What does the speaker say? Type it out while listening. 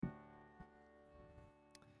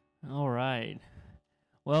right.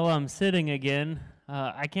 Well, I'm sitting again.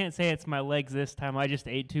 I can't say it's my legs this time. I just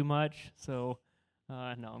ate too much. So,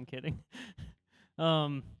 no, I'm kidding.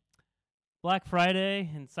 um, Black Friday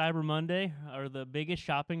and Cyber Monday are the biggest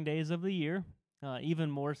shopping days of the year, even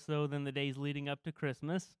more so than the days leading up to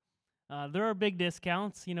Christmas. There are big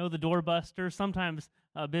discounts, the doorbuster. Sometimes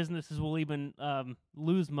businesses will even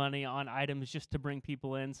lose money on items just to bring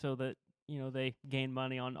people in so that, they gain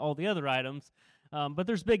money on all the other items. But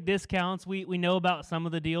there's big discounts. We know about some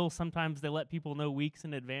of the deals. Sometimes they let people know weeks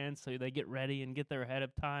in advance so they get ready and get there ahead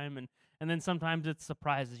of time. And then sometimes it's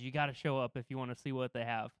surprises. You got to show up if you want to see what they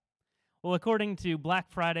have. Well, according to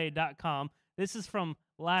BlackFriday.com, this is from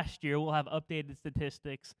last year. We'll have updated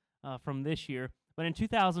statistics from this year. But in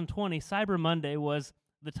 2020, Cyber Monday was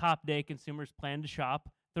the top day consumers planned to shop.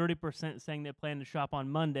 30% saying they plan to shop on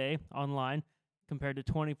Monday online, compared to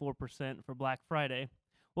 24% for Black Friday.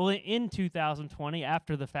 Well, in 2020,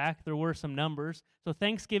 after the fact, there were some numbers. So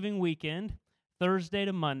Thanksgiving weekend, Thursday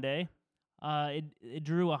to Monday, it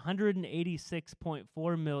drew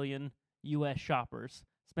 186.4 million U.S. shoppers,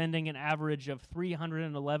 spending an average of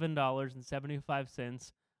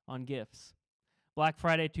 $311.75 on gifts. Black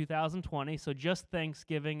Friday 2020, so just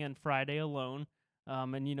Thanksgiving and Friday alone,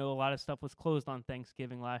 and a lot of stuff was closed on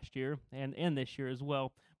Thanksgiving last year and this year as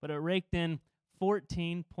well, but it raked in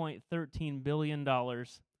 $14.13 billion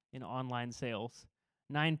in online sales,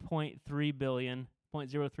 $9.3 billion,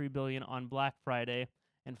 $0.03 billion on Black Friday,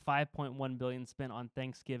 and $5.1 billion spent on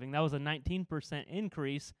Thanksgiving. That was a 19%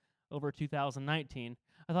 increase over 2019.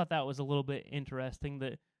 I thought that was a little bit interesting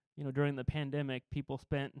that, during the pandemic, people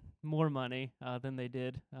spent more money than they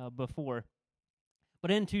did before. But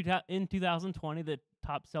in 2020, the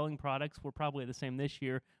top-selling products were probably the same this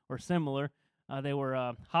year or similar. They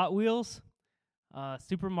were Hot Wheels,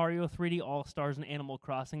 Super Mario 3D All-Stars, and Animal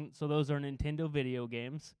Crossing. So those are Nintendo video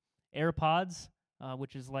games. AirPods,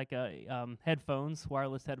 which is like headphones,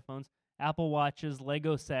 wireless headphones. Apple Watches,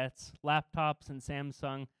 Lego sets, laptops, and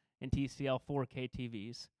Samsung and TCL 4K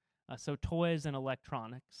TVs. So toys and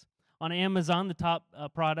electronics. On Amazon, the top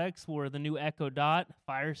products were the new Echo Dot,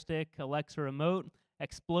 Fire Stick, Alexa Remote,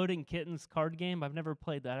 Exploding Kittens card game. I've never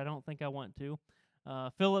played that. I don't think I want to.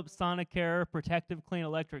 Philips Sonicare Protective Clean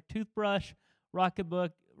Electric Toothbrush,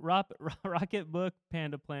 Rocketbook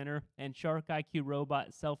Panda Planner, and Shark IQ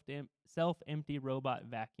Robot Self-Empty Robot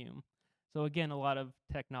Vacuum. So again, a lot of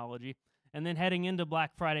technology. And then heading into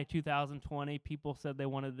Black Friday 2020, people said they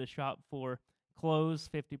wanted to shop for clothes,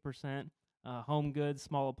 50%, home goods,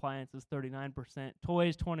 small appliances, 39%,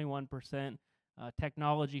 toys, 21%,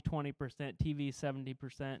 technology, 20%, TV,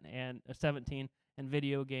 70%, and 17%, and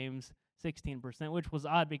video games, 16%, which was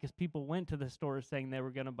odd because people went to the stores saying they were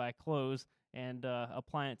going to buy clothes and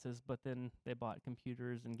appliances, but then they bought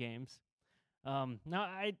computers and games. Now,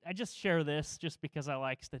 I just share this just because I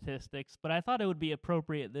like statistics, but I thought it would be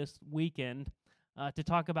appropriate this weekend to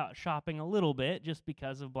talk about shopping a little bit just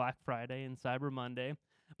because of Black Friday and Cyber Monday,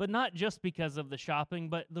 but not just because of the shopping,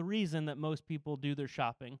 but the reason that most people do their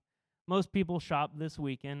shopping. Most people shop this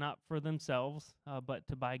weekend not for themselves, but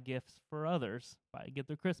to buy gifts for others, get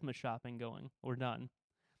their Christmas shopping going or done.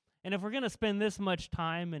 And if we're going to spend this much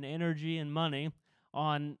time and energy and money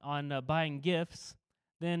on buying gifts,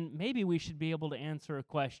 then maybe we should be able to answer a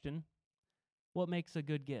question: what makes a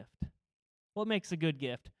good gift? What makes a good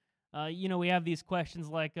gift? We have these questions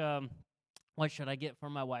like, what should I get for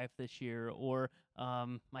my wife this year? Or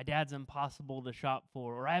my dad's impossible to shop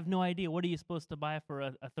for. Or I have no idea. What are you supposed to buy for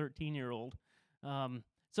a 13-year-old?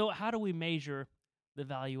 So how do we measure the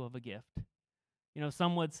value of a gift?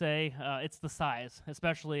 Some would say it's the size,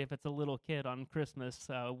 especially if it's a little kid on Christmas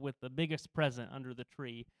with the biggest present under the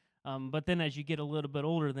tree. But then as you get a little bit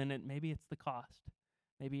older, then maybe it's the cost.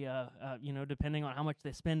 Maybe, depending on how much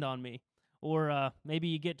they spend on me. Or maybe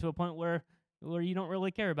you get to a point where you don't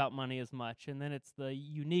really care about money as much, and then it's the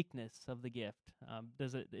uniqueness of the gift.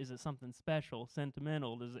 Is it something special,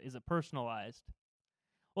 sentimental? Is it personalized?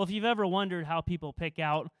 Well, if you've ever wondered how people pick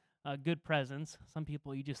out good presents, some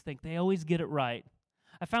people you just think they always get it right.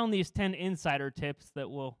 I found these 10 insider tips that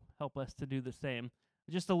will help us to do the same.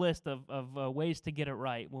 Just a list of ways to get it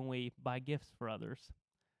right when we buy gifts for others.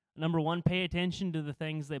 Number 1, pay attention to the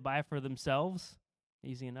things they buy for themselves.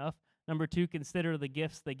 Easy enough. Number 2, consider the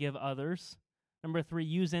gifts they give others. Number 3,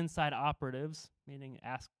 use inside operatives, meaning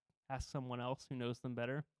ask someone else who knows them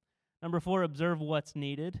better. Number 4, observe what's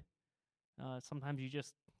needed. Sometimes you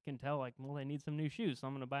just can tell, they need some new shoes, so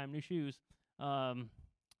I'm going to buy them new shoes.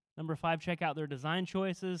 Number 5, check out their design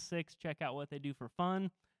choices. 6, check out what they do for fun.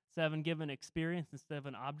 7, give an experience instead of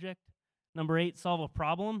an object. Number 8, solve a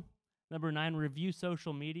problem. Number 9, review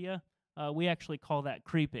social media. We actually call that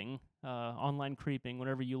creeping. online creeping.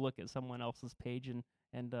 Whenever you look at someone else's page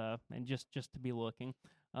and just to be looking.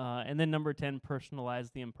 And then number 10,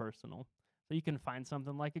 personalize the impersonal. So you can find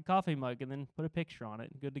something like a coffee mug and then put a picture on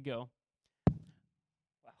it. Good to go.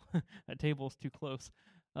 Wow, that table's too close.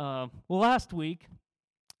 Well, last week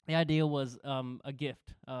the idea was a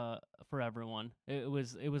gift for everyone. It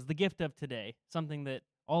was the gift of today, something that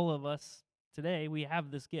all of us today, we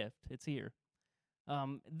have this gift. It's here.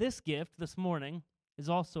 This gift this morning is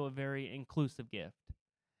also a very inclusive gift.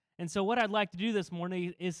 And so what I'd like to do this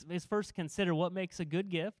morning is first consider what makes a good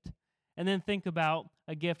gift, and then think about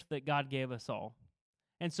a gift that God gave us all.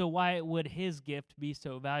 And so why would his gift be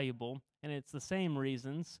so valuable? And it's the same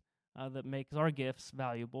reasons that makes our gifts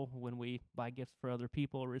valuable when we buy gifts for other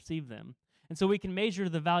people or receive them. And so we can measure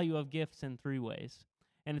the value of gifts in 3 ways.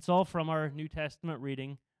 And it's all from our New Testament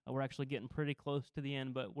reading. We're actually getting pretty close to the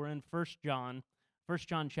end, but we're in 1 John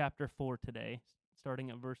chapter 4 today,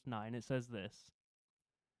 starting at verse 9. It says this: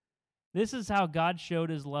 "This is how God showed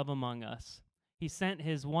his love among us. He sent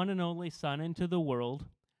his one and only Son into the world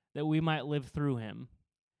that we might live through him.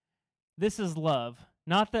 This is love,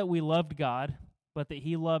 not that we loved God, but that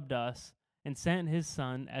he loved us and sent his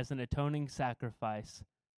Son as an atoning sacrifice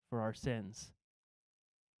for our sins."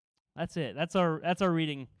 That's it. That's our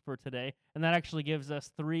reading for today, and that actually gives us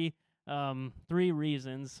three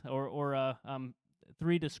reasons or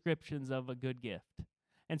 3 descriptions of a good gift.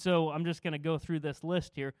 And so I'm just going to go through this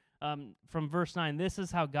list here. From verse 9, this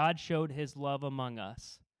is how God showed his love among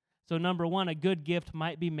us. So number 1, a good gift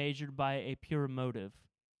might be measured by a pure motive.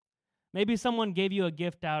 Maybe someone gave you a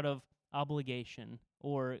gift out of obligation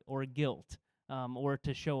or guilt or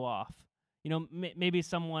to show off. Maybe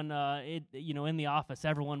someone, in the office,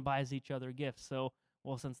 everyone buys each other gifts. So,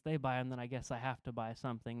 well, since they buy them, then I guess I have to buy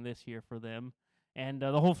something this year for them. And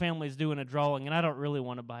the whole family's doing a drawing, and I don't really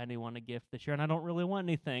want to buy anyone a gift this year, and I don't really want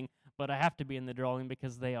anything, but I have to be in the drawing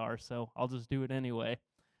because they are, so I'll just do it anyway.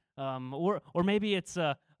 Or maybe it's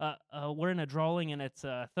we're in a drawing, and it's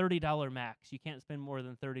a $30 max. You can't spend more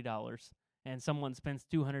than $30, and someone spends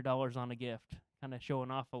 $200 on a gift, kind of showing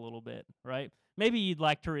off a little bit, right? Maybe you'd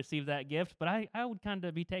like to receive that gift, but I would kind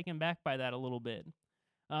of be taken back by that a little bit.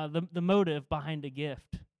 The motive behind a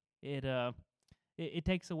gift, it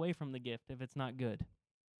takes away from the gift if it's not good.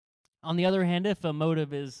 On the other hand, if a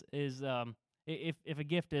motive if a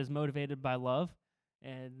gift is motivated by love,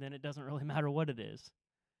 and then it doesn't really matter what it is.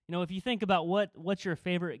 If you think about what's your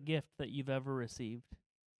favorite gift that you've ever received,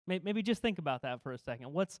 maybe just think about that for a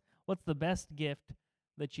second. What's the best gift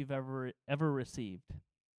that you've ever received?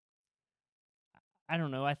 I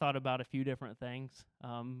don't know. I thought about a few different things,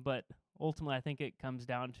 but ultimately I think it comes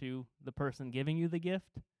down to the person giving you the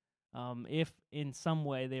gift. If in some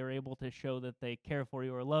way they are able to show that they care for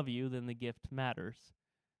you or love you, then the gift matters.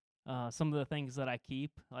 Some of the things that I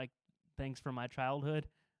keep, like things from my childhood,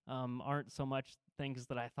 aren't so much things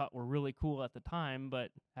that I thought were really cool at the time,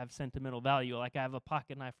 but have sentimental value. Like I have a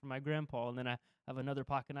pocket knife from my grandpa, and then I have another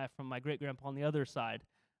pocket knife from my great-grandpa on the other side.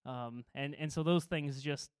 And so those things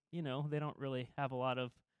just, they don't really have a lot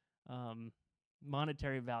of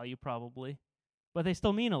monetary value probably, but they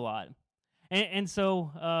still mean a lot. And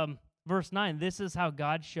so verse 9, this is how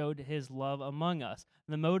God showed his love among us.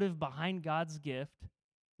 The motive behind God's gift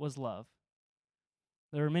was love.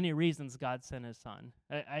 There are many reasons God sent his Son.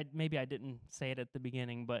 Maybe I didn't say it at the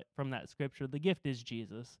beginning, but from that scripture, the gift is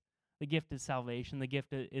Jesus. The gift is salvation. The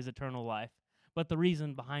gift is eternal life. But the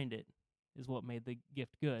reason behind it is what made the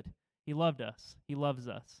gift good. He loved us. He loves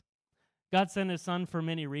us. God sent his Son for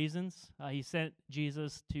many reasons. He sent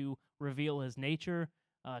Jesus to reveal his nature,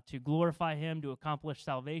 to glorify him, to accomplish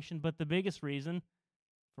salvation. But the biggest reason,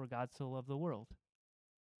 for God so loved the world,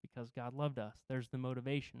 because God loved us. There's the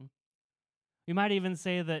motivation. We might even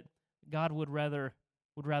say that God would rather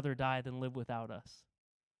die than live without us.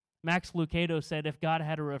 Max Lucado said, if God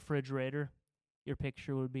had a refrigerator, your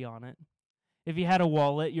picture would be on it. If he had a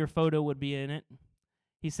wallet, your photo would be in it.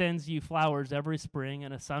 He sends you flowers every spring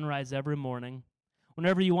and a sunrise every morning.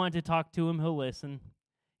 Whenever you want to talk to him, he'll listen.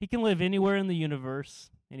 He can live anywhere in the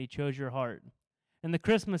universe, and he chose your heart. And the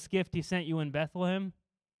Christmas gift he sent you in Bethlehem,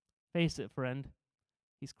 face it, friend,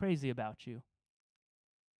 he's crazy about you.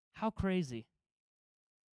 How crazy?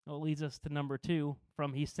 Well, it leads us to number 2,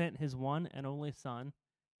 from he sent his one and only Son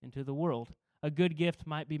into the world. A good gift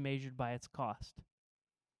might be measured by its cost.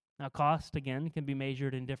 Now, cost, again, can be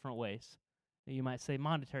measured in different ways. You might say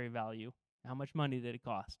monetary value. How much money did it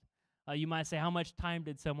cost? You might say, how much time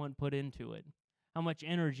did someone put into it? How much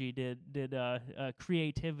energy did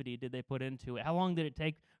creativity did they put into it? How long did it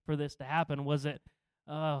take for this to happen? Was it,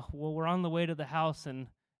 well, we're on the way to the house and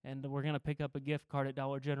we're going to pick up a gift card at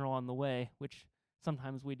Dollar General on the way, which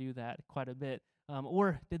Sometimes we do that quite a bit.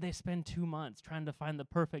 Or did they spend 2 months trying to find the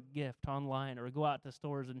perfect gift online or go out to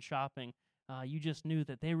stores and shopping? You just knew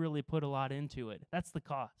that they really put a lot into it. That's the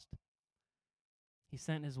cost. He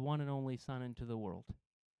sent his one and only Son into the world.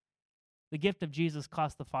 The gift of Jesus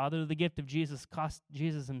cost the Father. The gift of Jesus cost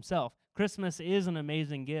Jesus himself. Christmas is an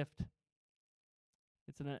amazing gift.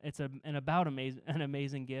 It's an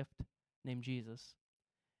amazing gift named Jesus.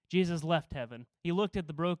 Jesus left heaven. He looked at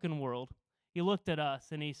the broken world. He looked at us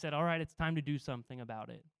and he said, all right, it's time to do something about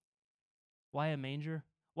it. Why a manger?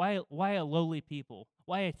 Why a lowly people?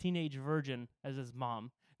 Why a teenage virgin as his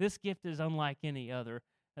mom? This gift is unlike any other.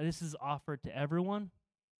 This is offered to everyone,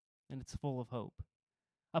 and it's full of hope.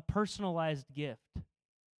 A personalized gift,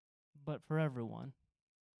 but for everyone.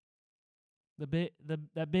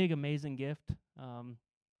 That big, amazing gift,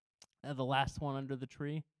 the last one under the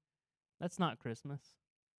tree, that's not Christmas.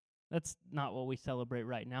 That's not what we celebrate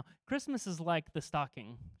right now. Christmas is like the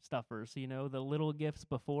stocking stuffers, the little gifts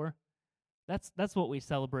before. That's what we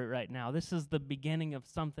celebrate right now. This is the beginning of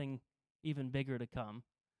something even bigger to come.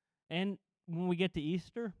 And when we get to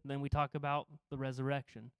Easter, then we talk about the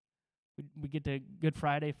resurrection. We get to Good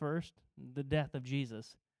Friday first, the death of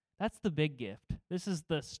Jesus. That's the big gift. This is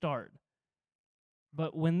the start.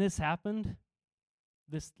 But when this happened,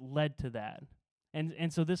 this led to that.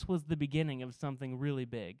 And so this was the beginning of something really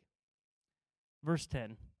big. Verse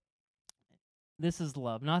 10. This is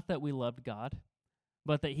love, not that we loved God,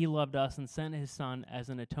 but that he loved us and sent his Son as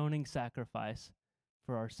an atoning sacrifice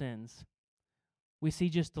for our sins. We see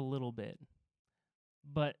just a little bit,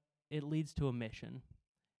 but it leads to a mission.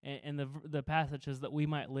 And the passage is that we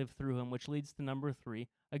might live through him, which leads to number 3.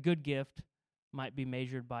 A good gift might be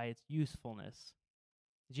measured by its usefulness.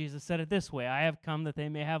 Jesus said it this way, I have come that they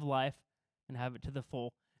may have life and have it to the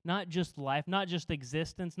full. Not just life, not just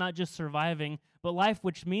existence, not just surviving, but life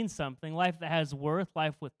which means something, life that has worth,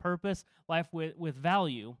 life with purpose, life with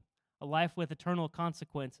value, a life with eternal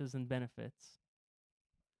consequences and benefits.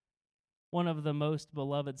 One of the most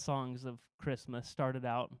beloved songs of Christmas started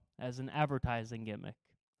out as an advertising gimmick.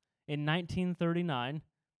 In 1939,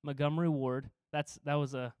 Montgomery Ward, that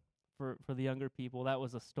was for the younger people, that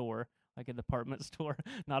was a store, like a department store,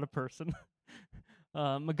 not a person.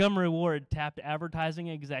 Montgomery Ward tapped advertising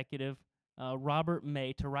executive Robert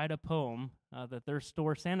May to write a poem that their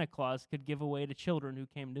store Santa Claus could give away to children who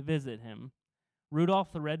came to visit him.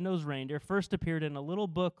 Rudolph the Red-Nosed Reindeer first appeared in a little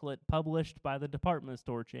booklet published by the department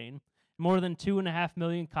store chain. More than 2.5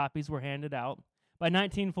 million copies were handed out. By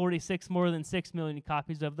 1946, more than 6 million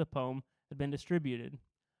copies of the poem had been distributed.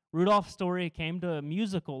 Rudolph's story came to a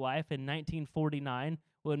musical life in 1949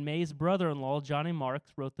 when May's brother-in-law, Johnny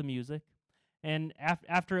Marks, wrote the music. And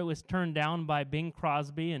after it was turned down by Bing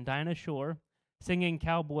Crosby and Dinah Shore, singing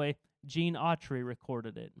cowboy Gene Autry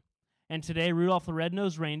recorded it. And today, Rudolph the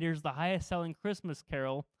Red-Nosed Reindeer is the highest-selling Christmas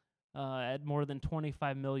carol at more than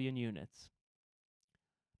 25 million units.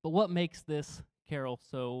 But what makes this carol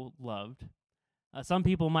so loved? Some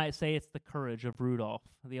people might say it's the courage of Rudolph,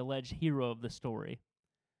 the alleged hero of the story.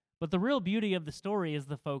 But the real beauty of the story is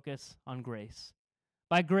the focus on grace.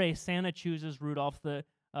 By grace, Santa chooses Rudolph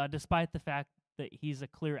despite the fact that he's a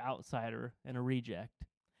clear outsider and a reject.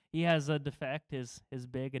 He has a defect, his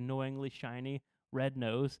big, annoyingly shiny red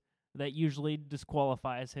nose, that usually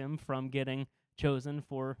disqualifies him from getting chosen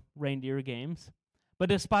for reindeer games. But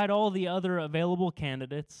despite all the other available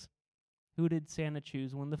candidates, who did Santa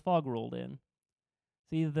choose when the fog rolled in?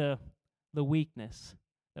 See, the weakness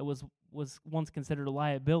that was once considered a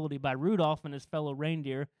liability by Rudolph and his fellow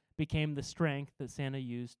reindeer became the strength that Santa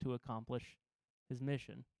used to accomplish his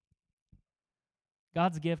mission.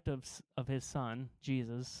 God's gift of his Son,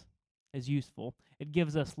 Jesus, is useful. It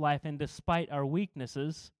gives us life, and despite our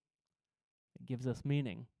weaknesses, it gives us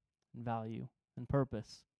meaning and value and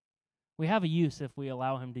purpose. We have a use if we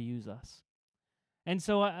allow him to use us. And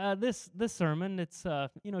so this sermon, it's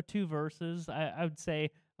 2 verses. I would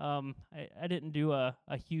say I didn't do a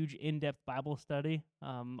huge in-depth Bible study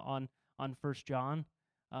on 1 John.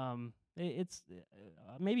 It's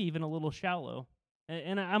maybe even a little shallow.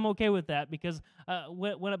 And I'm okay with that because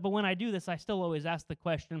when I do this, I still always ask the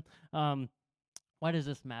question, why does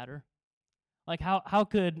this matter? Like how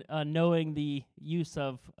could knowing the use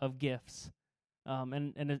of gifts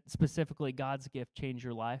and specifically God's gift change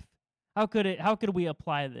your life? How could we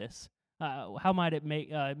apply this? How might it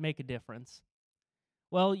make a difference?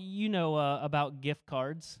 Well, about gift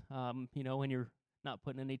cards. When you're not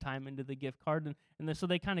putting any time into the gift card, and so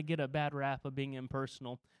they kind of get a bad rap of being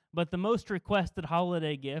impersonal. But the most requested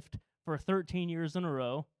holiday gift for 13 years in a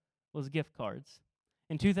row was gift cards.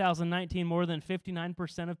 In 2019, more than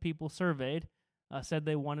 59% of people surveyed said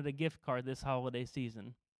they wanted a gift card this holiday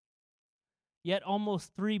season. Yet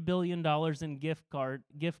almost $3 billion in gift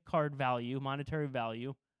card value, monetary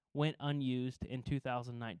value, went unused in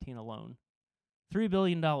 2019 alone. $3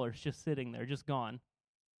 billion just sitting there, just gone.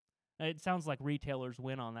 It sounds like retailers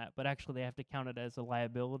win on that, but actually they have to count it as a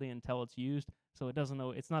liability until it's used, so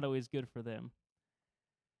it's not always good for them.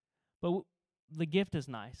 But the gift is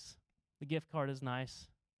nice. The gift card is nice,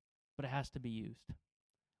 but it has to be used.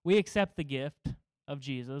 We accept the gift of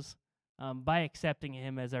Jesus by accepting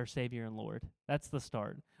him as our Savior and Lord. That's the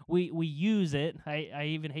start. We use it. I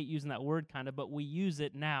even hate using that word kind of, but we use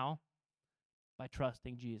it now by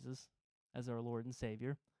trusting Jesus as our Lord and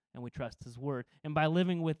Savior, and we trust his word. And by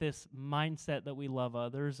living with this mindset that we love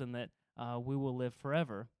others and that we will live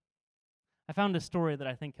forever. I found a story that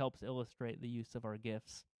I think helps illustrate the use of our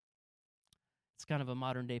gifts. It's kind of a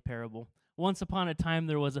modern-day parable. Once upon a time,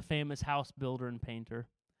 there was a famous house builder and painter.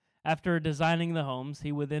 After designing the homes,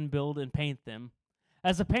 he would then build and paint them.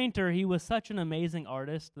 As a painter, he was such an amazing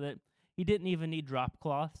artist that he didn't even need drop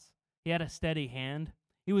cloths. He had a steady hand.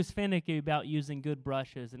 He was finicky about using good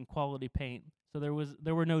brushes and quality paint, so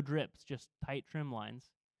there were no drips, just tight trim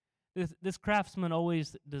lines. This craftsman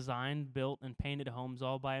always designed, built, and painted homes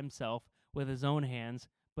all by himself with his own hands,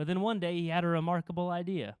 but then one day he had a remarkable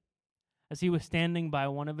idea. As he was standing by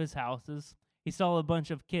one of his houses, he saw a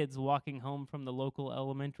bunch of kids walking home from the local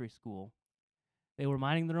elementary school. They were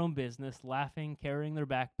minding their own business, laughing, carrying their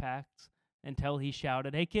backpacks, until he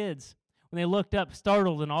shouted, "Hey kids!" When they looked up,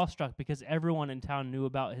 startled and awestruck because everyone in town knew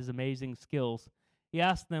about his amazing skills, he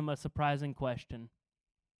asked them a surprising question.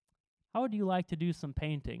 "How would you like to do some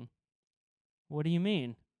painting?" "What do you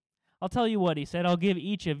mean?" "I'll tell you what," he said. "I'll give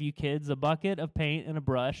each of you kids a bucket of paint and a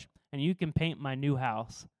brush, and you can paint my new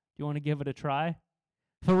house. Do you want to give it a try?"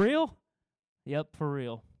 "For real?" "Yep, for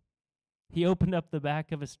real." He opened up the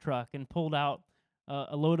back of his truck and pulled out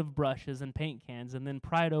a load of brushes and paint cans, and then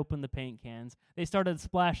pried open the paint cans. They started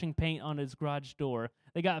splashing paint on his garage door.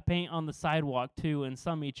 They got paint on the sidewalk, too, and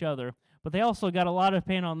some each other. But they also got a lot of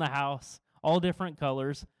paint on the house, all different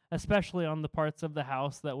colors, especially on the parts of the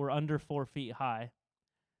house that were under 4 feet high.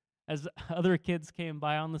 As other kids came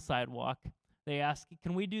by on the sidewalk, they asked,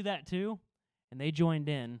 "Can we do that too?" And they joined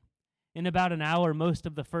in. In about an hour, most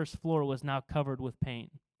of the first floor was now covered with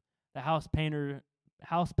paint. The house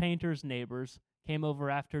painter's neighbors came over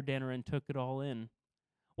after dinner and took it all in.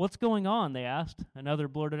 "What's going on?" they asked. Another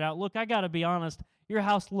blurted out, "Look, I gotta be honest, your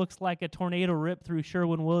house looks like a tornado ripped through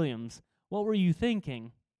Sherwin-Williams. What were you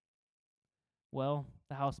thinking?" "Well,"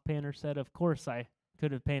 the house painter said, "of course I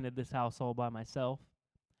could have painted this house all by myself.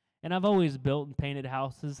 And I've always built and painted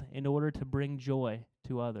houses in order to bring joy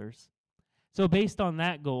to others. So based on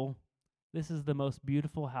that goal, this is the most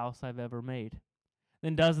beautiful house I've ever made."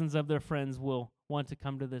 Then dozens of their friends will want to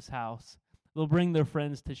come to this house. They'll bring their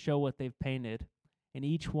friends to show what they've painted, and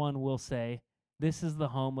each one will say, "This is the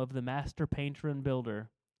home of the master painter and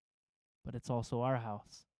builder, but it's also our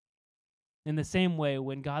house." In the same way,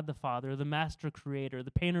 when God the Father, the master creator,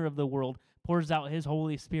 the painter of the world, pours out his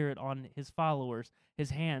Holy Spirit on his followers, his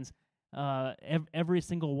hands, every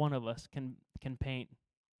single one of us can paint.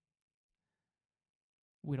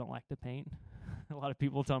 We don't like to paint. A lot of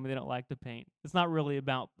people tell me they don't like to paint. It's not really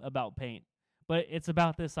about paint, but it's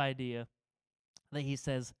about this idea that he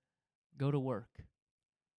says, go to work.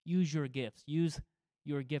 Use your gifts. Use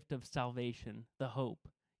your gift of salvation, the hope.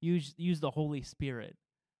 Use the Holy Spirit,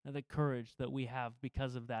 the courage that we have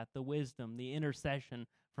because of that, the wisdom, the intercession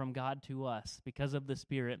from God to us because of the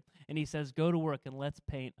Spirit. And he says, go to work and let's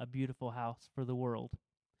paint a beautiful house for the world.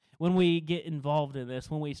 When we get involved in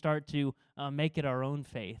this, when we start to make it our own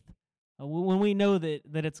faith, when we know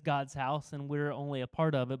that it's God's house and we're only a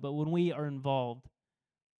part of it, but when we are involved,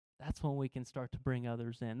 that's when we can start to bring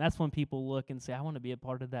others in. That's when people look and say, I want to be a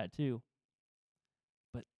part of that too.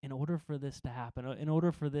 But in order for this to happen, in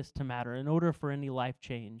order for this to matter, in order for any life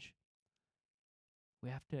change, we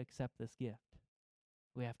have to accept this gift.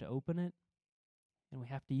 We have to open it, and we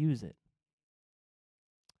have to use it.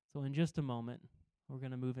 So in just a moment, we're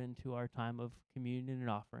going to move into our time of communion and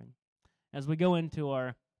offering. As we go into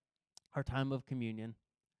our time of communion,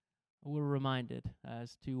 we're reminded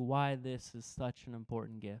as to why this is such an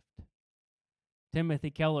important gift. Timothy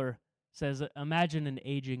Keller says, imagine an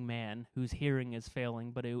aging man whose hearing is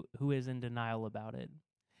failing, but who is in denial about it.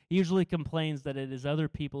 He usually complains that it is other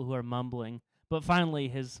people who are mumbling, but finally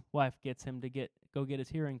his wife gets him to go get his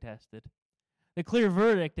hearing tested. The clear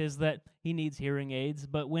verdict is that he needs hearing aids,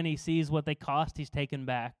 but when he sees what they cost, he's taken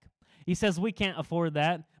back. He says, we can't afford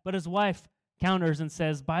that, but his wife counters and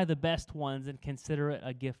says, buy the best ones and consider it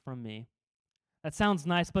a gift from me. That sounds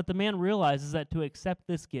nice, but the man realizes that to accept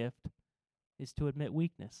this gift is to admit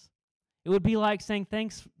weakness. It would be like saying,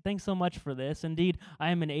 thanks so much for this. Indeed,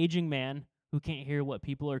 I am an aging man who can't hear what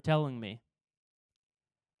people are telling me.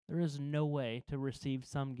 There is no way to receive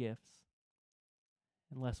some gifts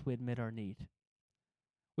unless we admit our need.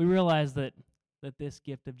 We realize that this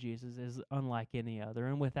gift of Jesus is unlike any other,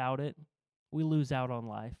 and without it, we lose out on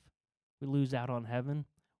life. We lose out on heaven.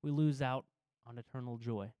 We lose out on eternal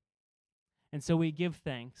joy. And so we give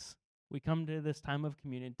thanks. We come to this time of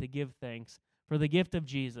communion to give thanks for the gift of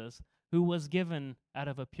Jesus, who was given out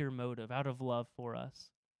of a pure motive, out of love for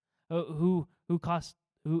us, who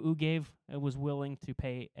gave and was willing to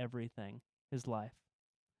pay everything, his life.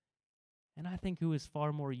 And I think who is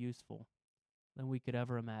far more useful than we could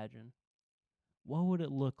ever imagine. What would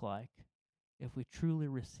it look like if we truly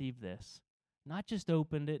received this, not just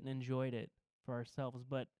opened it and enjoyed it for ourselves,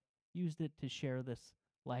 but used it to share this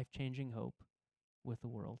life-changing hope with the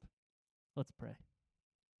world? Let's pray.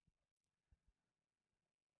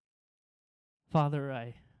 Father,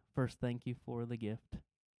 I first thank you for the gift.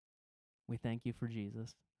 We thank you for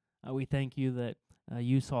Jesus. We thank you that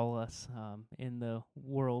you saw us in the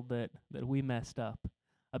world that we messed up,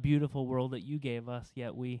 a beautiful world that you gave us,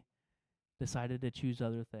 yet we decided to choose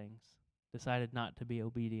other things, decided not to be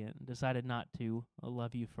obedient, decided not to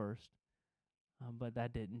love you first. But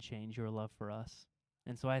that didn't change your love for us.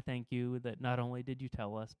 And so I thank you that not only did you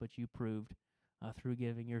tell us, but you proved through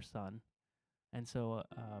giving your Son. And so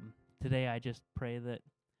today I just pray that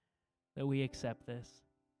we accept this,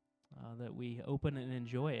 that we open and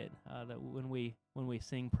enjoy it, that when we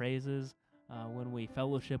sing praises, when we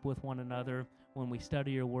fellowship with one another, when we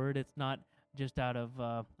study your word, it's not just out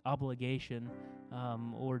of obligation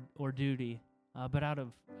or duty, but out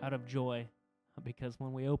of joy. Because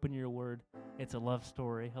when we open your word, it's a love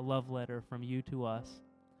story, a love letter from you to us,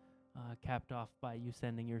 capped off by you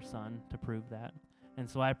sending your Son to prove that. And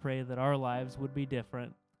so I pray that our lives would be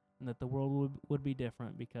different and that the world would be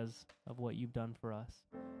different because of what you've done for us.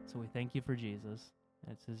 So we thank you for Jesus.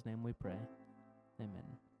 It's his name we pray.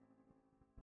 Amen.